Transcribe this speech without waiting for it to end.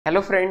Hello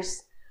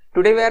friends,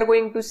 today we are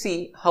going to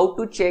see how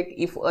to check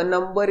if a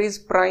number is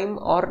prime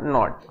or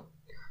not.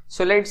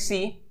 So let's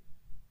see.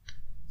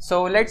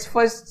 Let's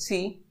first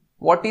see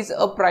what is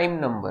a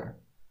prime number.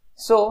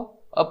 So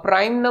a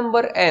prime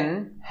number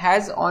n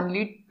has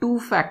only two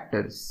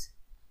factors.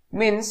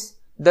 Means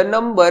the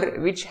number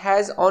which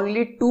has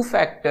only two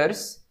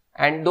factors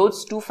and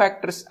those two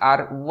factors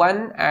are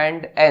 1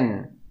 and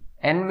n.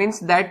 N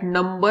means that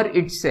number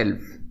itself.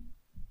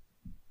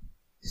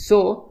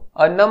 So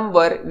a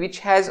number which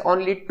has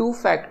only two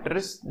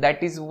factors,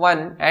 that is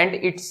 1 and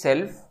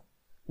itself,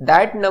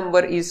 that number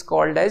is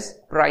called as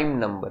prime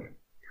number.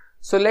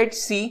 So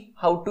let's see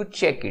how to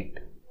check it.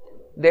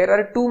 There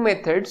are two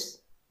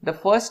methods. The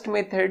first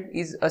method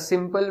is a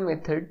simple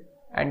method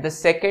and the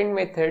second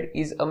method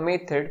is a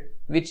method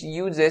which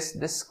uses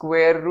the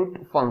square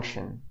root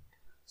function.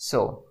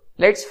 So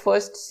let's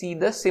first see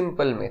the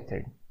simple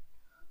method.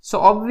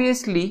 So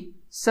obviously,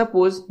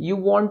 suppose you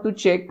want to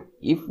check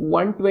if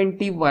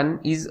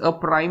 121 is a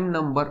prime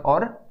number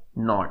or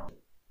not.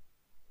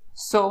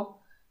 So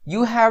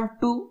you have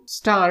to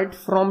start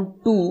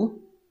from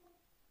 2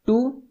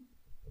 to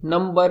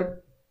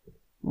number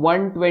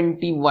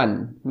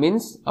 121,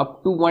 means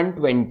up to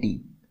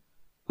 120.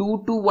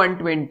 2 to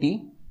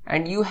 120,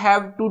 and you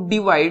have to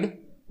divide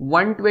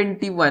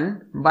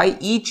 121 by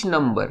each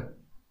number.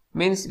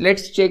 Means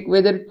let's check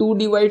whether 2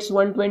 divides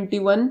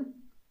 121.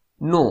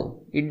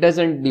 No, it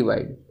doesn't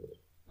divide.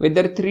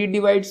 Whether 3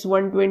 divides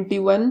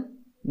 121?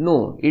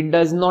 No, it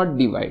does not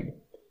divide.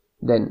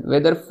 Then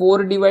whether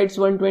 4 divides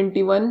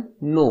 121?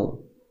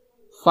 No.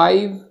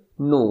 5?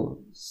 No.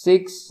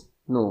 6?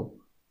 No.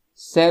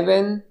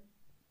 7?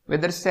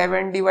 Whether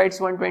 7 divides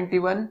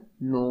 121?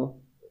 No.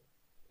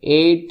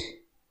 8?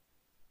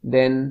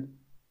 Then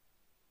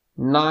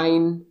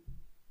 9,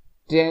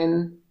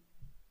 10,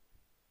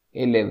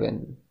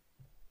 11.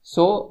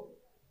 So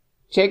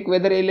check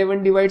whether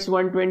 11 divides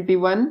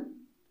 121.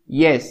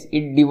 Yes,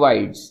 it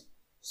divides.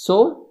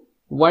 So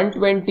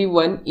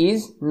 121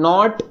 is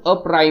not a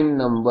prime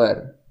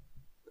number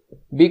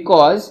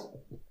because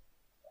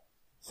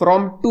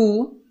from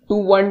 2 to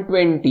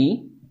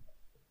 120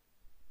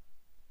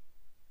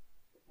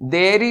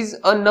 there is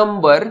a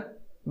number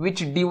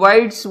which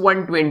divides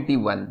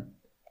 121.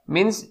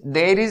 Means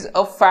there is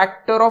a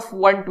factor of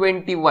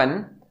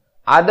 121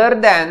 other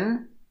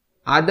than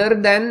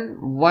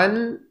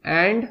 1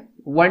 and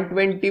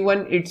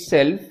 121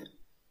 itself.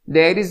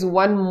 There is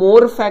one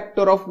more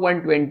factor of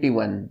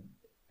 121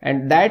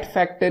 and that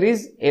factor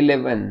is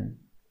 11.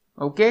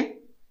 Okay,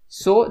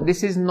 so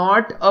this is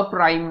not a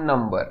prime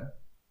number.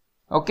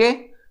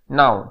 Okay,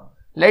 now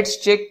let's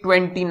check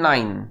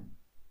 29.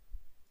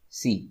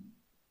 See,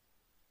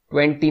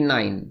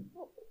 29.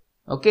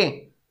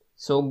 Okay,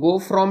 so go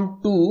from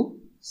 2,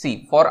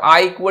 see, for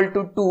I equal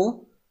to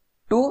 2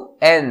 to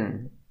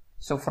n.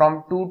 So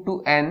from 2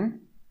 to n,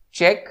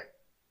 check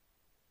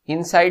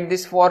inside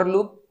this for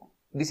loop.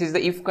 This is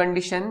the if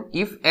condition.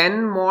 If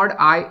n mod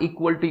I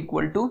equal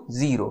to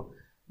 0.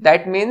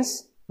 That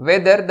means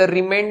whether the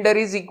remainder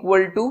is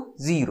equal to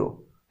 0.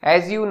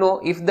 As you know,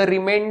 if the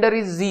remainder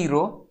is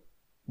 0,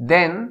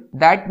 then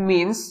that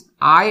means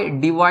I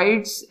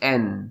divides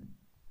n.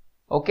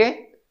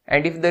 Okay.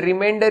 And if the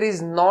remainder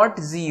is not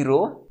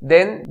 0,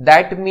 then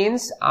that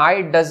means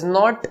I does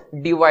not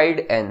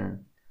divide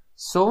n.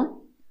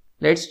 So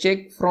let's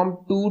check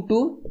from 2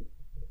 to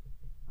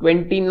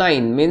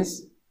 29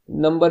 means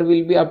number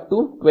will be up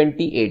to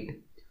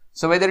 28.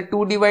 So whether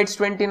 2 divides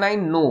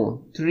 29?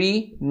 No.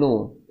 3?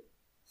 No.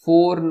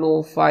 4?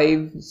 No.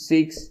 5?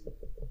 6?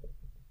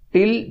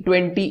 Till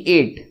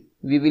 28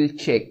 we will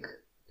check.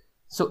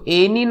 So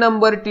any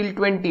number till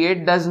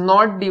 28 does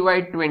not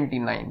divide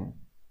 29.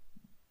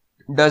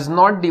 Does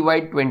not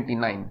divide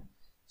 29.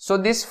 So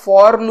this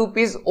for loop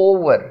is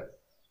over.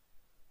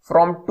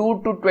 From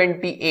 2 to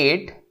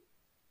 28,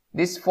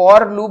 this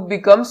for loop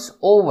becomes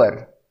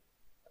over.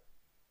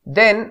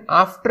 Then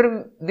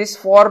after this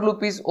for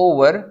loop is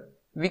over,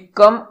 we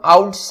come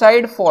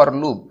outside for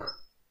loop.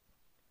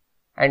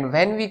 And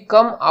when we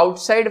come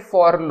outside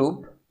for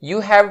loop, you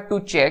have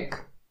to check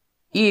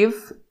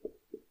if,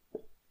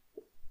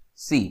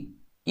 see,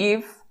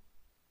 if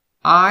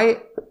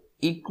I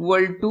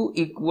equal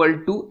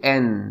to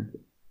n.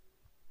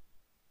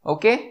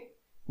 Okay,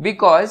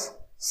 because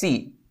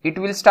see, it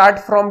will start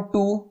from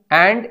 2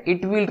 and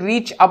it will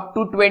reach up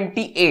to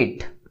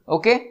 28.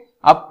 Okay,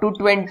 up to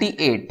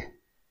 28.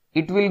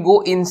 It will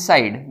go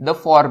inside the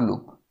for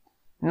loop.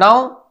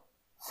 Now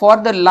for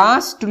the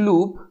last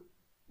loop,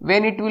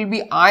 when it will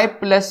be I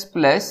plus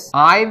plus,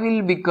 I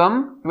will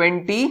become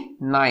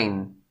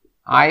 29.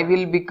 I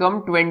will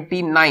become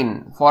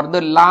 29 for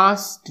the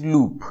last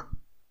loop.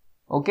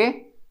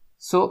 Okay.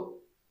 So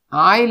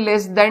I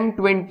less than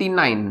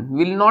 29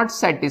 will not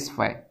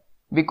satisfy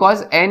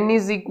because n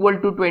is equal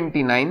to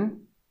 29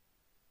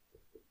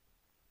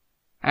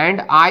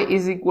 and I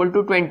is equal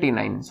to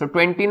 29. So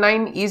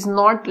 29 is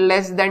not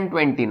less than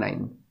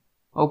 29.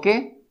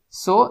 Okay.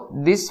 So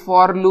this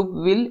for loop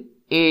will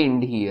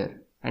end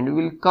here and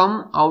we will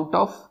come out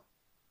of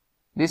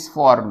this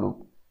for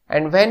loop.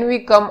 And when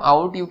we come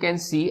out, you can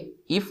see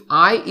if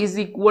I is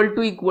equal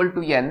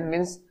to n,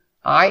 means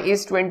I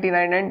is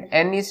 29 and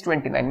n is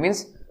 29,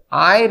 means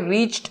I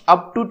reached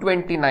up to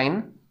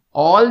 29.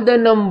 All the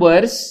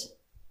numbers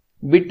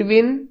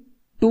between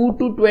 2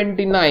 to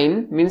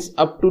 29, means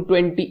up to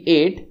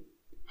 28,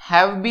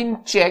 have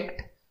been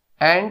checked,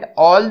 and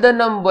all the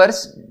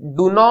numbers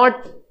do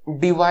not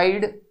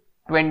divide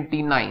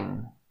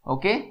 29.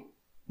 Okay,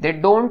 they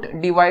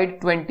don't divide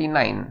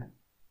 29.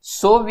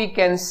 So we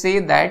can say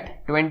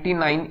that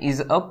 29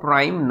 is a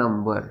prime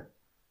number.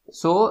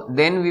 So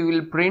then we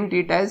will print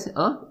it as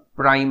a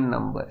prime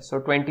number. So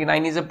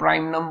 29 is a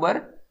prime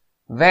number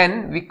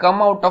when we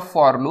come out of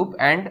for loop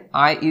and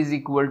I is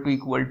equal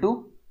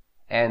to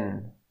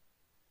n.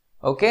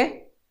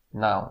 Okay,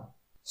 now,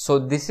 so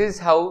this is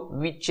how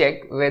we check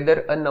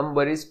whether a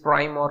number is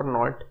prime or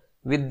not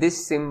with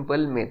this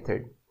simple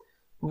method.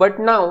 But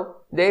now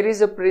there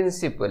is a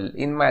principle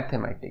in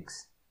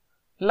mathematics.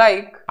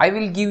 Like, I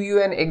will give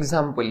you an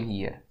example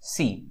here.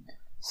 See,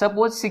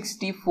 suppose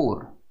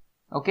 64.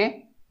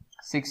 Okay,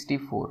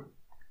 64.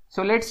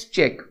 So let's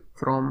check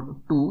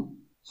from 2.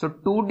 So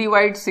 2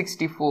 divides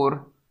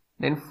 64,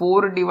 then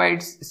 4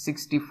 divides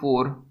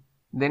 64,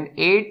 then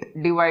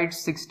 8 divides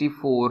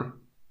 64.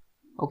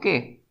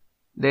 Okay,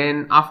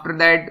 then after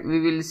that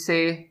we will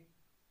say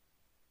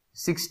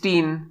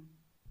 16,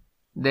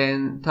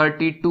 then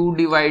 32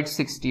 divides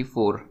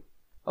 64.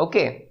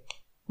 Okay,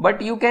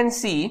 but you can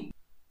see,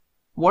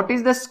 what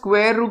is the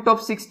square root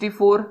of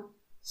 64?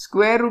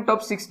 Square root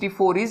of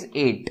 64 is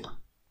 8.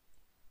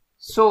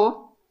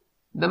 So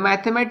the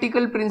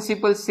mathematical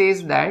principle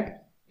says that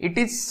it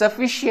is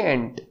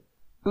sufficient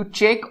to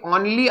check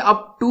only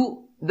up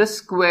to the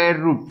square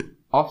root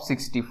of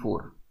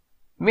 64.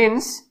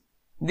 Means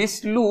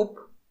this loop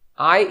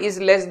I is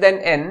less than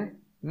n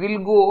will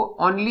go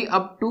only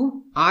up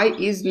to I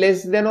is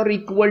less than or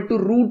equal to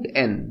root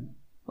n.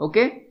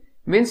 Okay,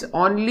 means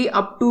only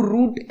up to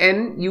root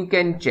n you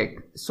can check.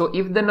 So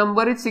if the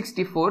number is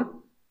 64,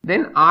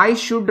 then I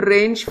should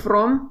range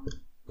from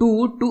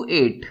 2 to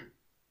 8.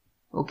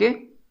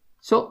 Okay,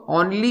 so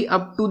only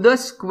up to the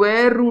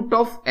square root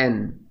of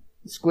n,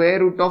 square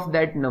root of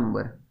that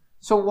number.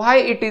 So why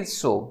it is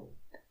so?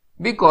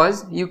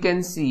 Because you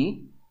can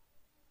see,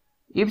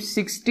 if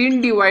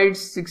 16 divides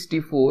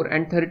 64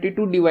 and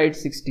 32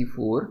 divides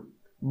 64,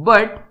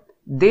 but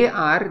they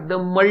are the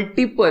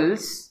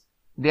multiples,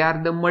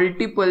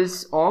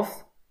 of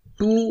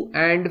 2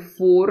 and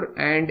 4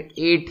 and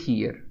 8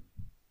 here.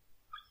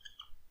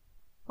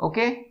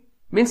 Okay,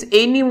 means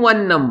any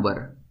one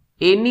number,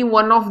 any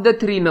one of the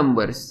three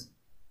numbers.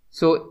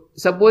 So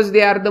suppose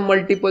they are the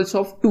multiples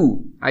of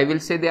 2, I will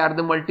say they are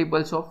the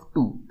multiples of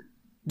 2.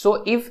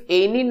 So if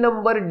any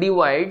number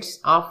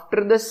divides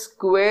after the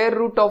square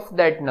root of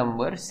that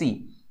number,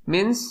 see,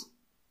 means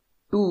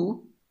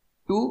 2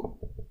 to,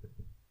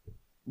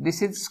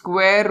 this is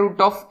square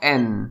root of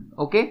n.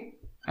 Okay,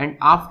 and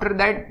after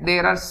that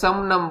there are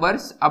some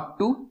numbers up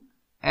to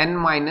n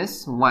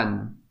minus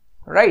 1,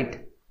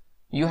 right?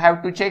 You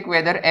have to check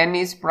whether n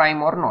is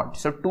prime or not.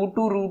 So 2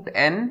 to root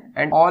n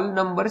and all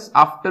numbers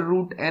after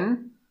root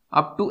n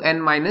up to n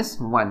minus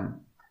 1.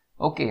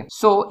 Okay,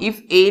 so if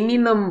any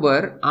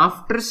number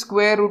after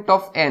square root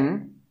of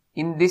n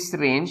in this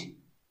range,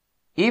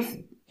 if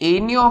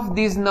any of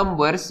these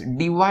numbers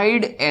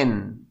divide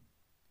n,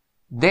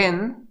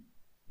 then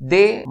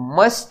they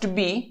must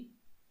be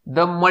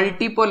the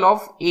multiple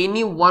of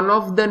any one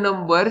of the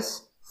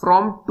numbers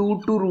from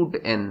 2 to root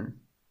n.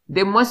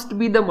 They must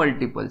be the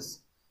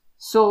multiples.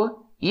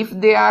 So if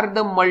they are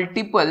the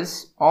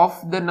multiples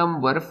of the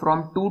number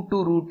from 2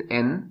 to root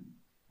n,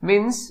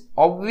 means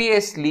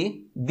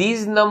obviously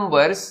these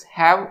numbers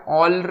have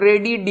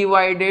already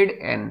divided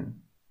n.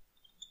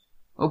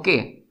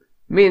 Okay,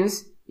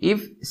 means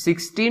if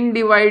 16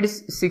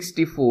 divides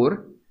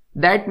 64,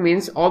 that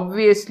means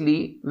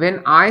obviously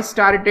when I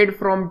started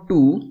from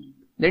 2,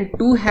 then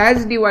 2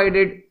 has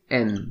divided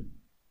n.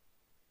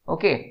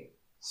 Okay,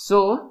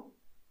 so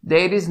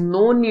there is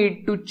no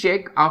need to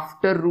check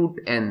after root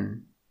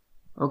n.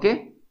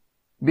 Okay,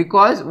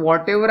 because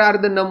whatever are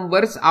the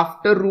numbers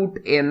after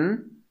root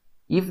n,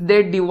 if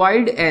they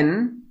divide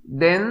n,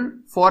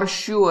 then for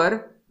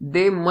sure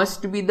they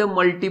must be the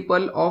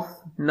multiple of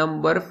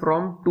number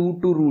from 2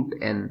 to root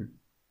n.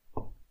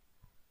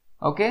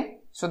 Okay,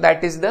 so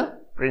that is the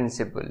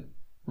principle.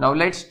 Now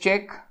let's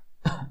check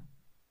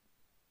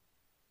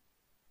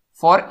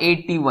for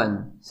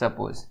 81.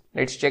 Suppose,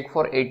 let's check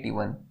for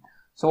 81.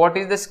 So what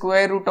is the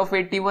square root of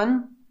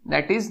 81?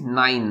 That is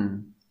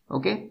 9.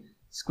 Okay,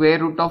 square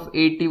root of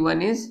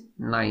 81 is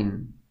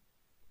 9,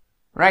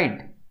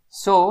 right?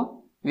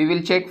 So we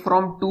will check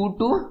from 2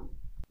 to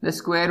the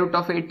square root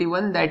of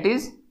 81, that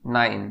is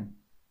 9.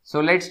 So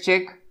let's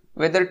check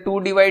whether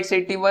 2 divides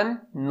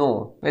 81,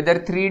 no.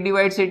 Whether 3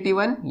 divides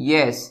 81,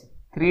 yes,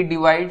 3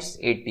 divides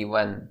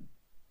 81.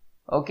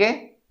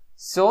 Okay,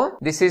 so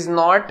this is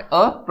not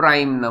a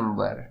prime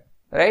number,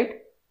 right?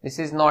 This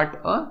is not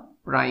a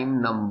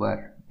prime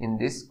number in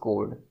this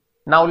code.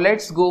 Now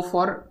let's go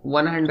for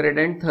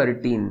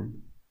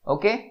 113.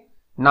 Okay,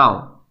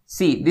 now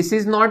see, this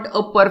is not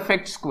a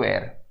perfect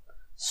square.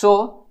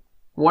 So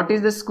what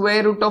is the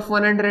square root of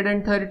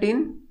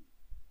 113?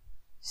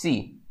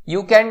 See,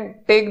 you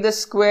can take the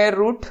square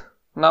root.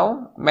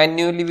 Now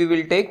manually we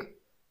will take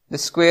the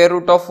square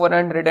root of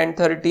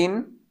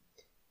 113.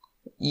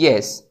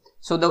 Yes,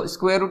 so the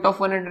square root of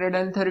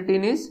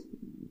 113 is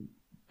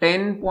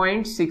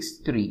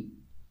 10.63,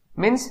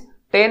 means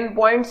 10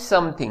 point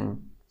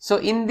something. So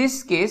in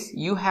this case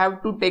you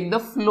have to take the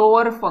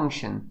floor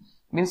function,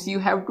 means you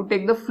have to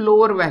take the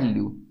floor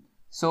value.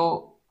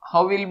 So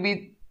how will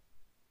be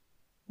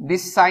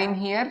this sign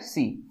here?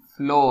 See,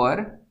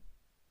 floor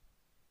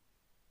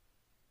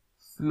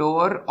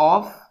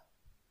of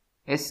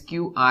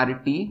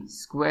sqrt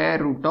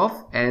square root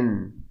of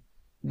n.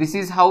 This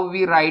is how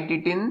we write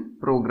it in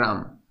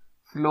program.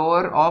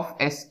 Floor of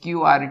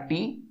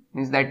sqrt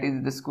means that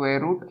is the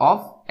square root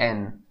of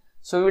n.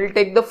 So we will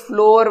take the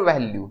floor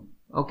value.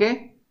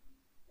 Okay.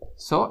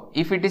 So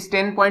if it is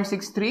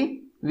 10.63,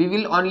 we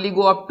will only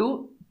go up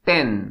to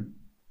 10.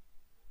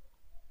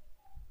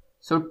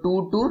 So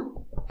 2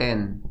 to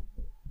 10.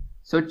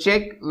 So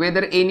check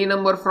whether any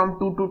number from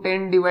 2 to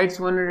 10 divides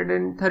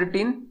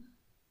 113.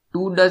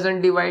 2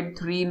 doesn't divide,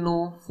 3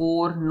 no,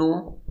 4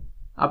 no,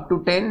 up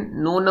to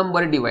 10 no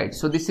number divides.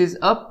 So this is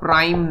a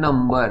prime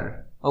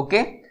number.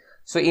 Okay.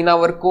 So in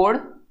our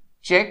code,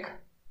 check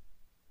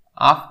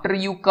after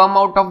you come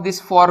out of this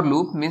for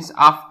loop, means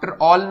after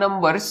all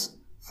numbers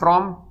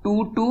from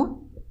 2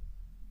 to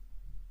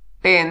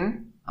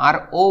 10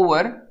 are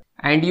over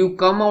and you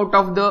come out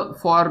of the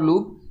for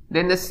loop,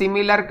 then the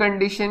similar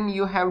condition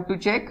you have to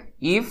check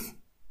if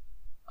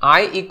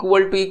I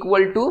equal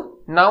to,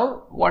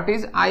 now what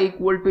is I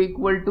equal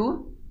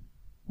to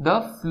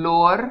the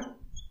floor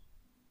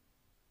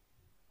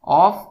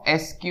of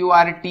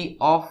sqrt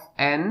of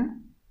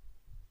n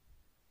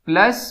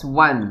plus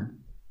 1.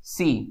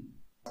 See,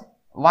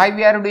 why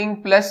we are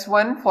doing plus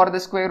 1 for the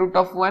square root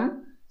of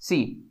 1?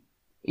 See,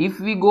 if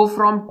we go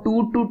from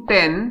 2 to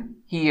 10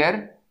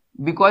 here,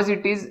 because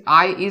it is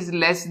I is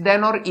less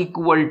than or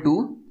equal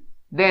to,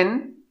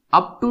 then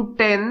up to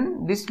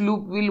 10 this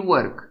loop will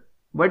work.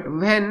 But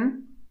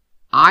when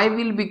I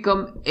will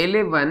become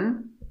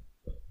 11,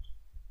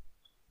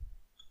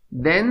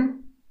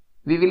 then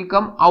we will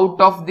come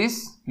out of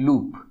this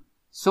loop.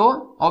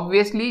 So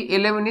obviously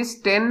 11 is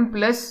 10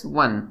 plus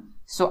 1.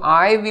 So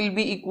I will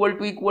be equal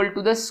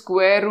to the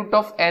square root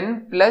of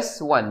n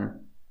plus 1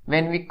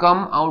 when we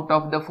come out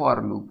of the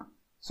for loop.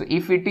 So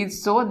if it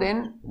is so,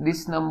 then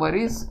this number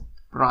is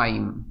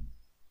prime.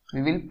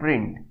 We will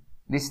print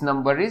this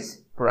number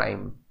is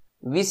prime.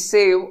 We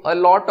save a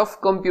lot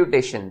of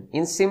computation.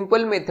 In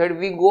simple method,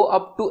 we go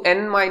up to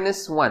n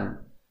minus 1.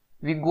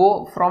 We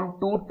go from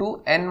 2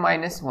 to n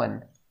minus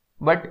 1.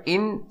 But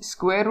in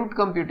square root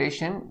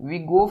computation, we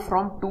go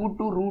from 2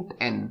 to root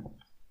n.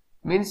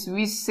 Means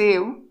we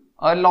save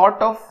a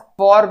lot of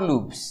for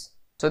loops.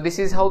 So this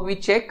is how we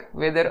check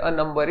whether a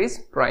number is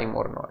prime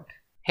or not.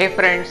 Hey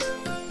friends,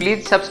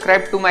 please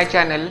subscribe to my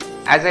channel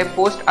as I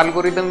post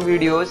algorithm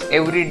videos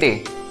every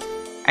day.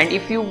 And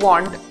if you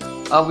want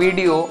a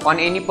video on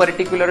any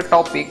particular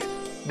topic,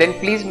 then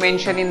please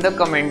mention in the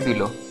comment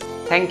below.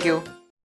 Thank you.